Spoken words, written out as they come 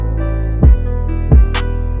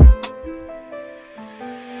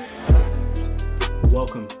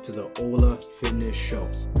show,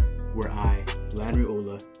 where I, Landry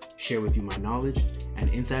Ola, share with you my knowledge and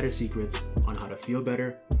insider secrets on how to feel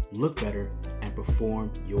better, look better, and perform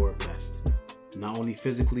your best. Not only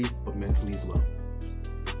physically, but mentally as well.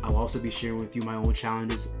 I'll also be sharing with you my own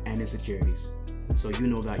challenges and insecurities, so you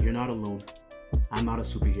know that you're not alone, I'm not a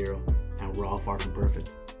superhero, and we're all far from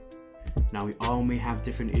perfect. Now, we all may have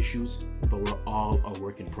different issues, but we're all a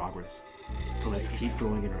work in progress. So let's keep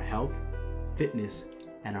growing in our health, fitness,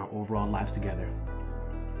 and our overall lives together.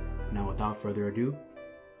 Now, without further ado,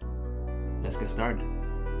 let's get started.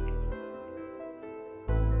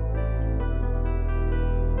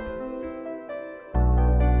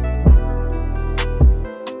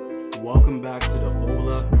 Welcome back to the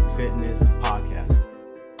Olafitness podcast.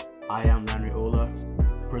 I am Landry Ola,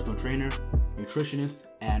 personal trainer, nutritionist,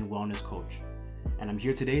 and wellness coach. And I'm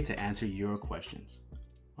here today to answer your questions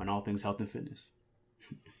on all things health and fitness.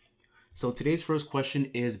 So today's first question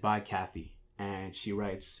is by Kathy, and she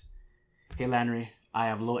writes, "Hey Landry, I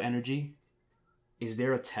have low energy. Is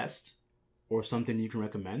there a test or something you can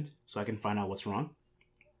recommend so I can find out what's wrong?"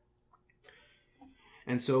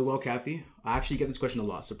 And so, well, Kathy, I actually get this question a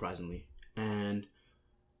lot, surprisingly. And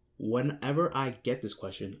whenever I get this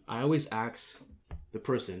question, I always ask the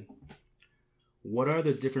person, what are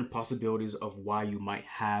the different possibilities of why you might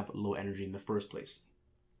have low energy in the first place?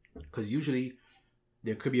 Because usually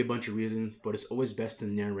there could be a bunch of reasons, but it's always best to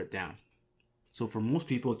narrow it down. So for most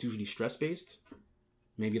people, it's usually stress-based,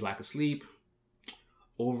 maybe lack of sleep,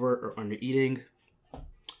 over or under eating,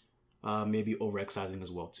 maybe over-exercising as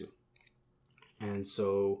well too. And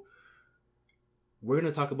so we're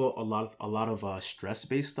going to talk about a lot of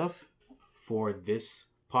stress-based stuff for this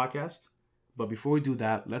podcast. But before we do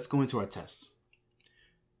that, let's go into our test.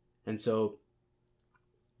 And so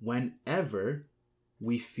whenever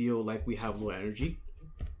we feel like we have low energy,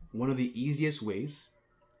 one of the easiest ways,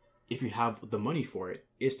 if you have the money for it,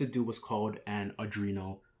 is to do what's called an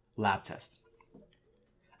adrenal lab test.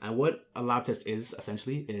 And what a lab test is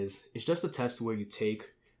essentially it's just a test where you take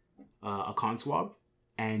a cotton swab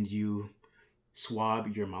and you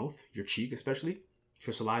swab your mouth, your cheek especially,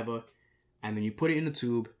 for saliva, and then you put it in a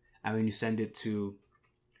tube and then you send it to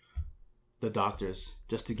the doctors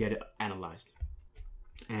just to get it analyzed.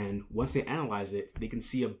 And once they analyze it, they can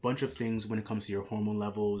see a bunch of things when it comes to your hormone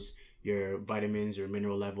levels, your vitamins, your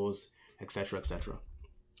mineral levels, etc., etc.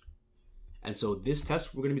 And so this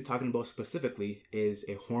test we're going to be talking about specifically is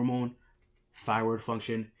a hormone, thyroid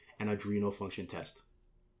function, and adrenal function test.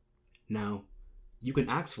 Now, you can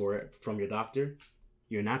ask for it from your doctor,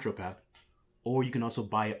 your naturopath, or you can also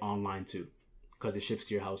buy it online too, because it ships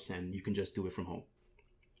to your house and you can just do it from home.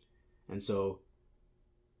 And so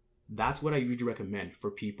that's what I usually recommend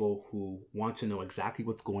for people who want to know exactly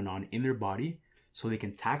what's going on in their body so they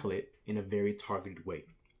can tackle it in a very targeted way.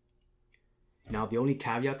 Now, the only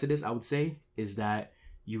caveat to this, I would say, is that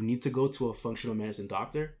you need to go to a functional medicine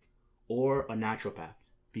doctor or a naturopath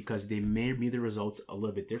because they may read the results a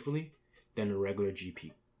little bit differently than a regular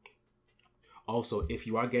GP. Also, if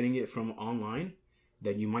you are getting it from online,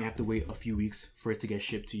 then you might have to wait a few weeks for it to get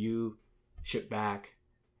shipped to you, shipped back,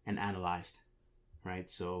 and analyzed, right?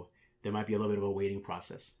 So there might be a little bit of a waiting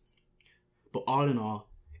process. But all in all,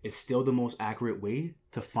 it's still the most accurate way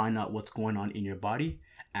to find out what's going on in your body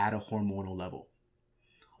at a hormonal level.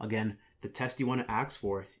 Again, the test you want to ask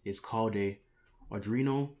for is called a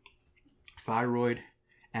adrenal, thyroid,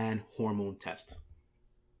 and hormone test.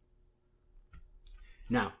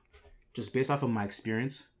 Now, just based off of my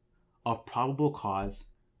experience, a probable cause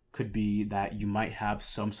could be that you might have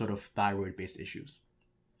some sort of thyroid-based issues.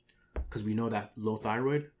 Because we know that low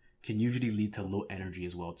thyroid can usually lead to low energy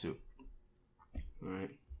as well too. All right.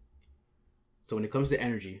 So when it comes to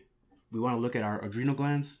energy, we want to look at our adrenal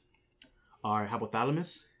glands, our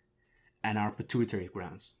hypothalamus, and our pituitary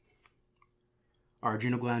glands. Our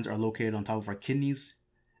adrenal glands are located on top of our kidneys,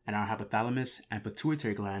 and our hypothalamus and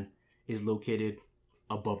pituitary gland is located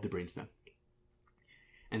above the brainstem.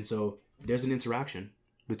 And so there's an interaction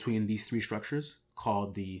between these three structures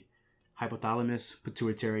called the hypothalamus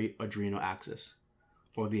pituitary adrenal axis,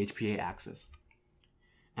 or the HPA axis.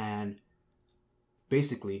 And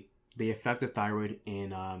basically, they affect the thyroid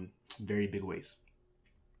in very big ways.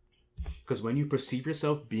 Because when you perceive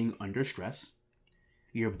yourself being under stress,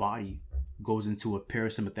 your body goes into a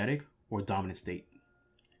parasympathetic or dominant state.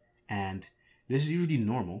 And this is usually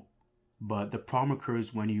normal, but the problem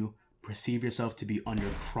occurs when you perceive yourself to be under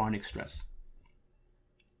chronic stress.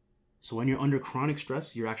 So when you're under chronic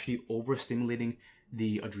stress, you're actually overstimulating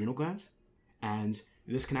the adrenal glands, and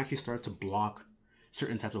this can actually start to block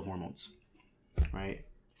certain types of hormones, right?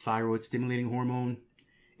 Thyroid stimulating hormone,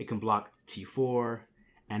 it can block T4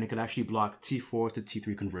 and it could actually block T4 to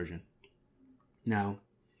T3 conversion. Now,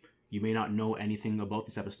 you may not know anything about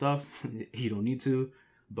this type of stuff. You don't need to,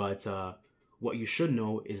 but what you should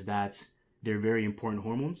know is that they're very important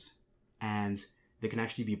hormones, and they can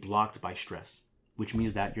actually be blocked by stress, which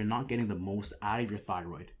means that you're not getting the most out of your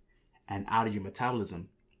thyroid and out of your metabolism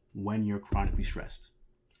when you're chronically stressed.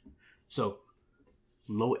 So,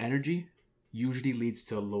 low energy usually leads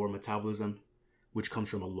to lower metabolism, which comes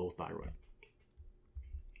from a low thyroid.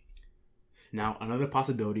 Now, another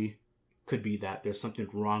possibility could be that there's something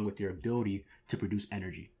wrong with your ability to produce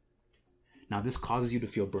energy. Now, this causes you to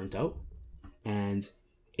feel burnt out, and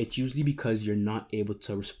it's usually because you're not able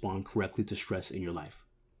to respond correctly to stress in your life.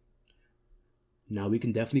 Now, we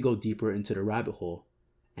can definitely go deeper into the rabbit hole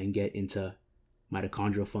and get into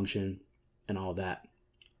mitochondrial function and all that.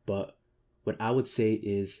 But what I would say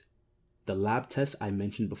is the lab test I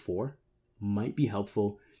mentioned before might be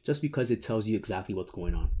helpful just because it tells you exactly what's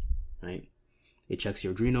going on, right? It checks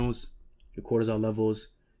your adrenals, your cortisol levels,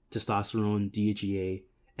 testosterone, DHEA,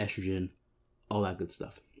 estrogen, all that good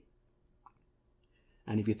stuff.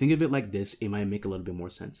 And if you think of it like this, it might make a little bit more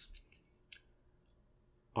sense.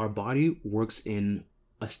 Our body works in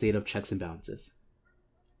a state of checks and balances.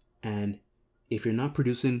 And if you're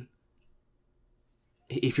producing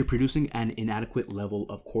an inadequate level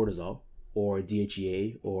of cortisol or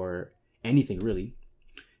DHEA or anything really,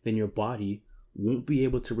 then your body won't be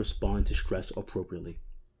able to respond to stress appropriately.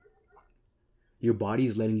 Your body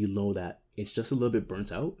is letting you know that it's just a little bit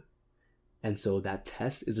burnt out. And so that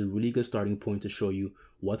test is a really good starting point to show you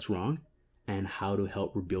what's wrong and how to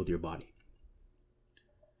help rebuild your body.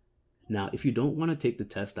 Now, if you don't want to take the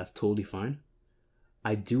test, that's totally fine.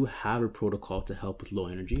 I do have a protocol to help with low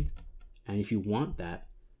energy. And if you want that,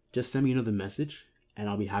 just send me another message and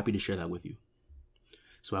I'll be happy to share that with you.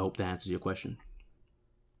 So I hope that answers your question.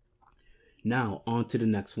 Now, on to the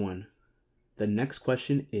next one. The next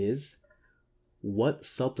question is, what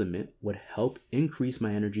supplement would help increase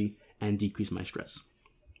my energy and decrease my stress?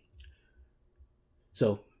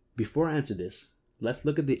 So, before I answer this, let's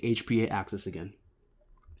look at the HPA axis again.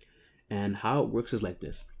 And how it works is like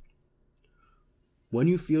this. When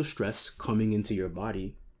you feel stress coming into your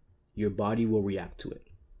body will react to it.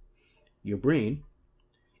 Your brain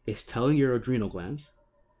is telling your adrenal glands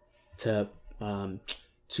to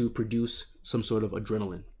produce some sort of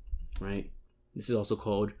adrenaline, right? This is also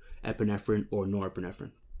called epinephrine or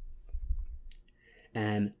norepinephrine.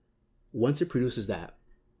 And once it produces that,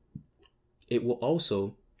 it will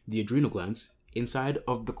also, the adrenal glands inside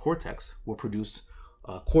of the cortex will produce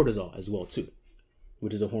cortisol as well too,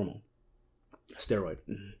 which is a hormone, a steroid.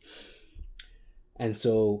 And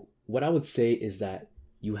so what I would say is that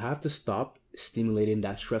you have to stop stimulating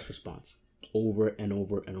that stress response over and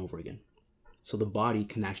over and over again, so the body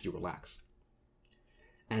can actually relax.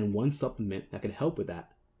 And one supplement that can help with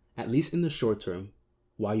that, at least in the short term,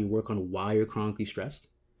 while you work on why you're chronically stressed,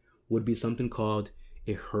 would be something called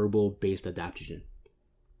a herbal-based adaptogen.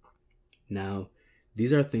 Now,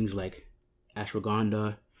 these are things like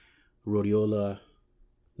ashwagandha, rhodiola,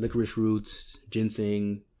 licorice roots,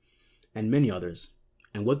 ginseng, and many others.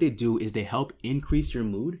 And what they do is they help increase your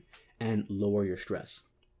mood and lower your stress.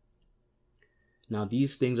 Now,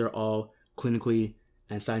 these things are all clinically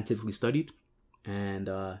and scientifically studied, and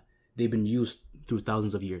they've been used through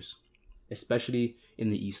thousands of years, especially in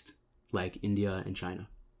the East, like India and China.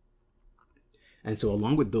 And so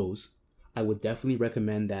along with those, I would definitely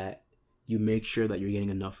recommend that you make sure that you're getting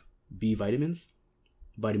enough B vitamins,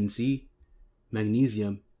 vitamin C,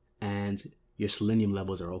 magnesium, and your selenium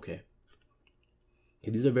levels are okay.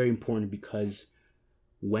 These are very important because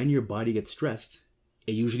when your body gets stressed,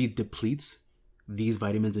 it usually depletes these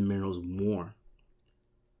vitamins and minerals more.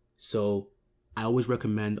 So I always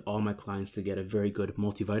recommend all my clients to get a very good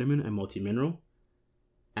multivitamin and multimineral,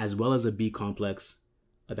 as well as a B complex,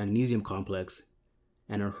 a magnesium complex,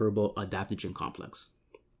 and a herbal adaptogen complex.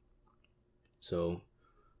 So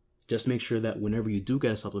just make sure that whenever you do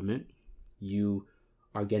get a supplement, you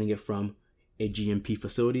are getting it from a GMP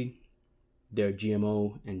facility, they're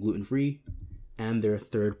GMO and gluten-free, and they're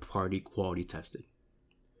third-party quality tested.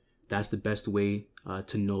 That's the best way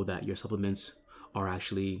to know that your supplements are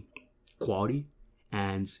actually quality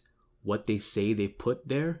and what they say they put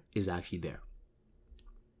there is actually there.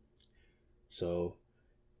 So,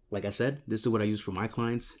 like I said, this is what I use for my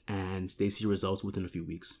clients, and they see results within a few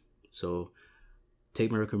weeks. So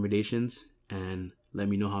take my recommendations and let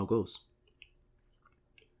me know how it goes.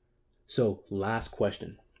 So, last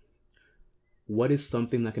question. What is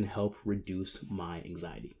something that can help reduce my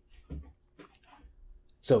anxiety?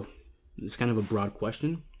 So, it's kind of a broad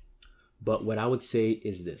question, but what I would say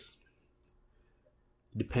is this.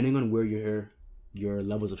 depending on where your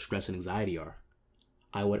levels of stress and anxiety are,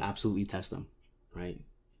 I would absolutely test them, right?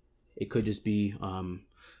 It could just be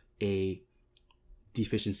a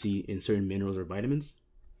deficiency in certain minerals or vitamins.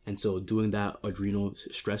 And so doing that adrenal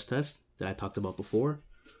stress test that I talked about before,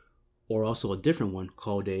 or also a different one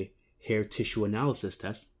called a hair tissue analysis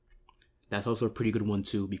test. That's also a pretty good one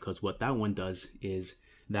too, because what that one does is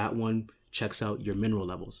that one checks out your mineral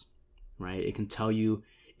levels, right? It can tell you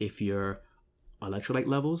if your electrolyte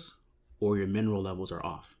levels or your mineral levels are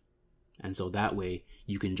off. And so that way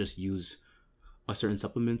you can just use a certain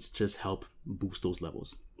supplements to just help boost those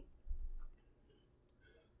levels.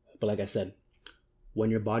 But like I said, when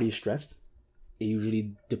your body is stressed, it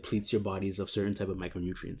usually depletes your bodies of certain type of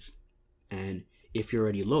micronutrients. And if you're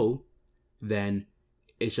already low, then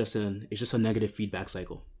it's just a negative feedback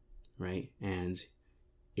cycle, right? And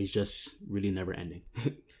it's just really never ending.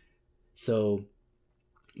 So,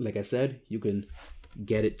 like I said, you can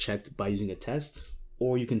get it checked by using a test,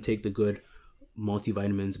 or you can take the good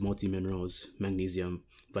multivitamins, multiminerals, magnesium,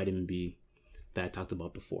 vitamin B that I talked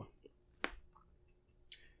about before.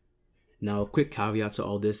 Now, a quick caveat to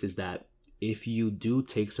all this is that if you do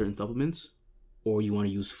take certain supplements or you want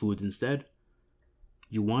to use foods instead,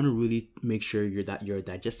 you want to really make sure that your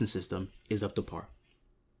digestion system is up to par.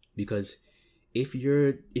 Because if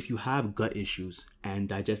you have gut issues and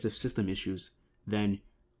digestive system issues, then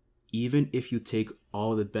even if you take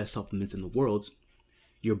all the best supplements in the world,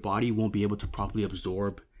 your body won't be able to properly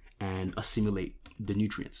absorb and assimilate the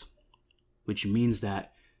nutrients, which means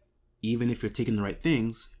that even if you're taking the right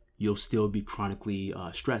things, you'll still be chronically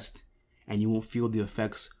stressed, and you won't feel the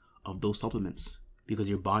effects of those supplements because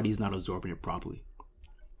your body is not absorbing it properly.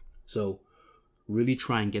 So really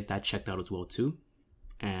try and get that checked out as well too.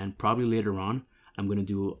 And probably later on, I'm going to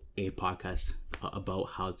do a podcast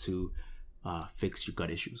about how to fix your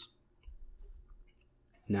gut issues.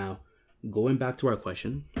 Now, going back to our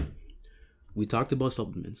question, we talked about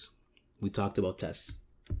supplements. We talked about tests.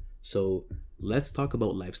 So let's talk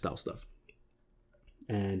about lifestyle stuff.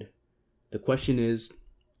 And the question is,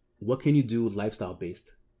 what can you do lifestyle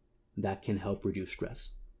based that can help reduce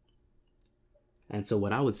stress? And so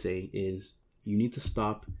what I would say is you need to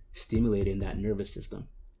stop stimulating that nervous system.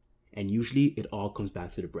 And usually it all comes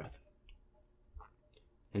back to the breath.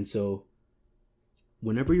 And so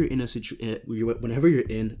whenever you're in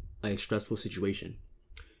a stressful situation,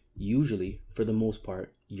 usually for the most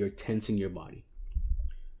part, you're tensing your body.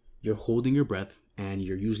 You're holding your breath and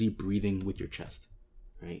you're usually breathing with your chest,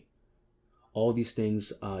 right? All these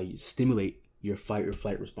things stimulate your fight or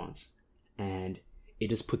flight response, and it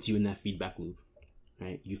just puts you in that feedback loop,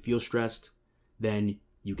 right? You feel stressed, then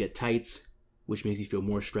you get tight, which makes you feel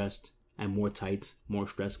more stressed, and more tight, more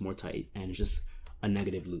stressed, more tight, and it's just a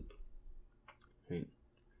negative loop, right?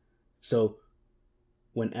 So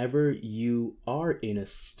whenever you are in a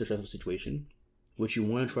stressful situation, what you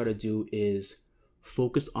want to try to do is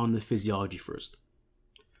focus on the physiology first.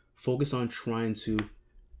 Focus on trying to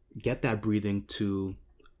get that breathing to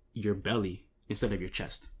your belly instead of your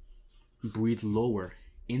chest. Breathe lower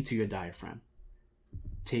into your diaphragm.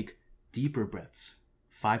 Take deeper breaths,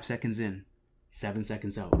 5 seconds in, 7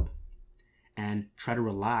 seconds out. And try to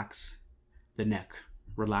relax the neck,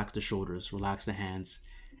 relax the shoulders, relax the hands,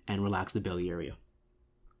 and relax the belly area.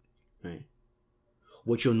 Right?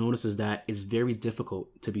 What you'll notice is that it's very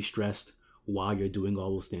difficult to be stressed while you're doing all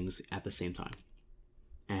those things at the same time.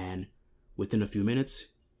 And within a few minutes,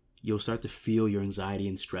 you'll start to feel your anxiety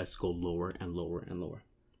and stress go lower and lower and lower.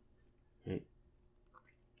 Right?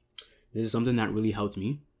 This is something that really helped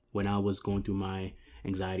me when I was going through my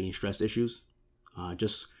anxiety and stress issues.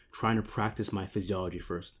 Just trying to practice my physiology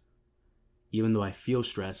first. Even though I feel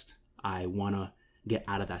stressed, I want to get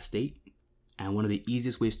out of that state. And one of the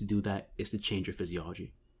easiest ways to do that is to change your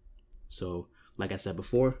physiology. So, like I said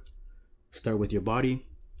before, start with your body,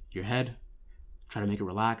 your head. Try to make it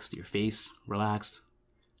relaxed, your face relaxed,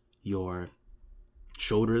 your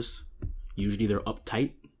shoulders, usually they're up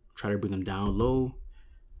tight. Try to bring them down low.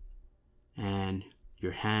 And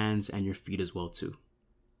your hands and your feet as well too.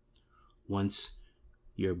 Once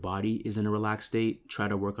your body is in a relaxed state, try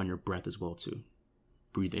to work on your breath as well too.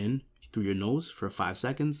 Breathe in through your nose for 5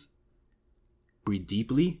 seconds. Breathe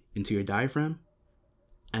deeply into your diaphragm.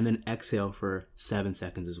 And then exhale for 7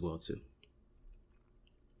 seconds as well too.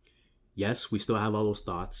 Yes, we still have all those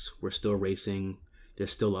thoughts. We're still racing.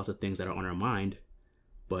 There's still lots of things that are on our mind.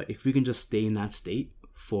 But if we can just stay in that state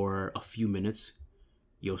for a few minutes,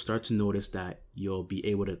 you'll start to notice that you'll be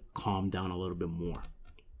able to calm down a little bit more.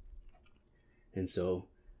 And so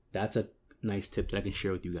that's a nice tip that I can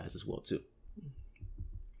share with you guys as well too.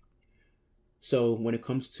 So when it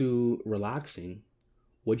comes to relaxing,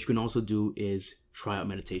 what you can also do is try out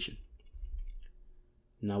meditation.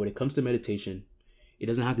 Now, when it comes to meditation, it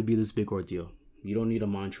doesn't have to be this big ordeal. You don't need a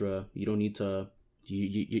mantra. You don't need to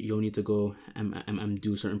you don't need to go and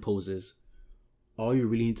do certain poses. All you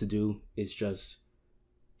really need to do is just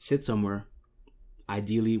sit somewhere,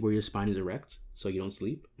 ideally where your spine is erect so you don't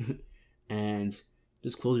sleep, and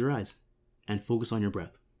just close your eyes and focus on your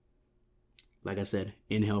breath. Like I said,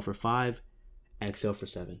 inhale for 5, exhale for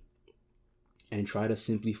 7. And try to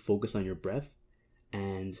simply focus on your breath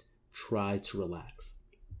and try to relax.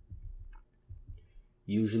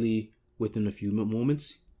 Usually within a few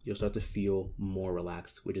moments, you'll start to feel more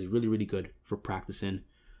relaxed, which is really, really good for practicing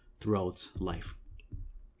throughout life.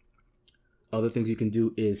 Other things you can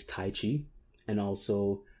do is Tai Chi and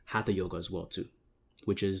also Hatha Yoga as well too,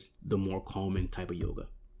 which is the more calming type of yoga.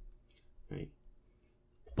 Right?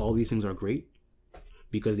 All these things are great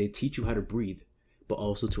because they teach you how to breathe, but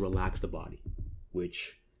also to relax the body,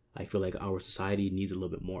 which I feel like our society needs a little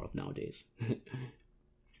bit more of nowadays.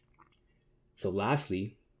 So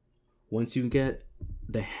lastly, once you get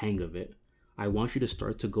the hang of it, I want you to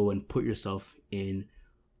start to go and put yourself in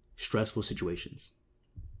stressful situations.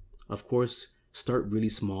 Of course, start really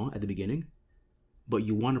small at the beginning, but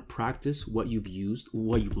you want to practice what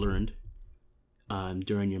you've learned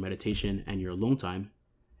during your meditation and your alone time,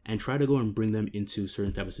 and try to go and bring them into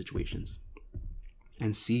certain type of situations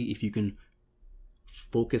and see if you can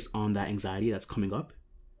focus on that anxiety that's coming up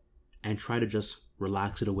and try to just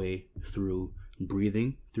relax it away through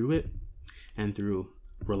breathing through it and through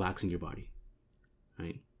relaxing your body.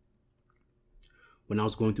 Right? When I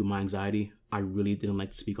was going through my anxiety, I really didn't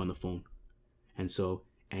like to speak on the phone. And so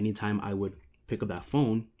anytime I would pick up that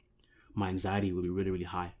phone, my anxiety would be really, really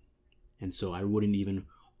high. And so I wouldn't even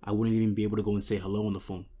be able to go and say hello on the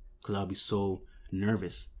phone because I'd be so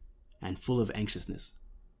nervous and full of anxiousness.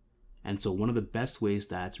 And so one of the best ways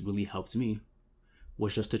that's really helped me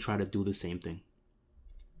was just to try to do the same thing.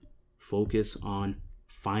 Focus on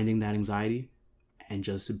finding that anxiety and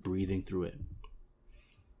just breathing through it.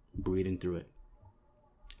 Breathing through it.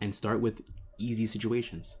 And start with easy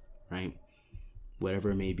situations, right? Whatever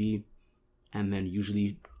it may be. And then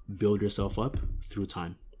usually build yourself up through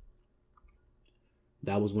time.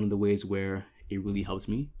 That was one of the ways where it really helped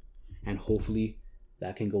me. And hopefully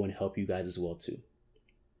that can go and help you guys as well too.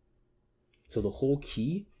 So the whole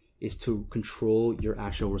key is to control your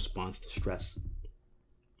actual response to stress.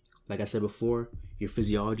 Like I said before, your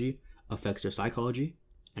physiology affects your psychology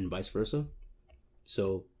and vice versa.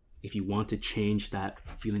 So if you want to change that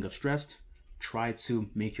feeling of stress, try to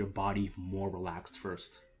make your body more relaxed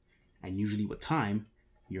first. And usually with time,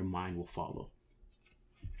 your mind will follow.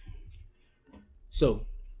 So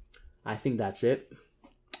I think that's it.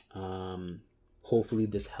 Hopefully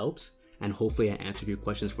this helps, and hopefully I answered your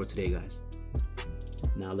questions for today, guys.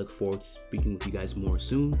 Now I look forward to speaking with you guys more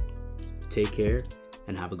soon. Take care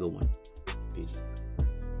and have a good one. Peace.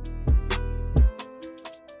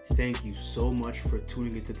 Thank you so much for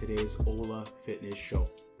tuning into today's Olafitness show.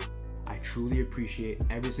 I truly appreciate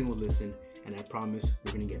every single listen, and I promise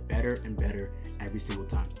we're going to get better and better every single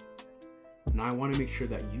time. Now I want to make sure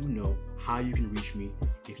that you know how you can reach me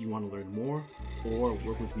if you want to learn more or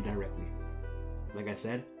work with me directly. Like I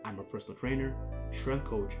said, I'm a personal trainer, strength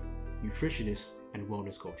coach, nutritionist, and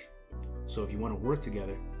wellness coach. So if you want to work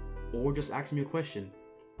together or just ask me a question,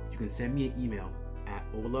 you can send me an email at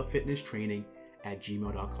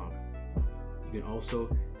olafitnesstraining@gmail.com. You can also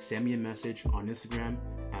send me a message on Instagram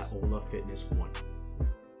at olafitness1.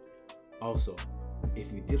 Also,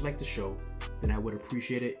 if you did like the show, then I would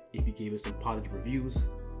appreciate it if you gave us some positive reviews,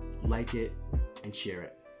 like it, and share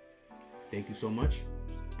it. Thank you so much,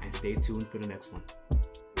 and stay tuned for the next one.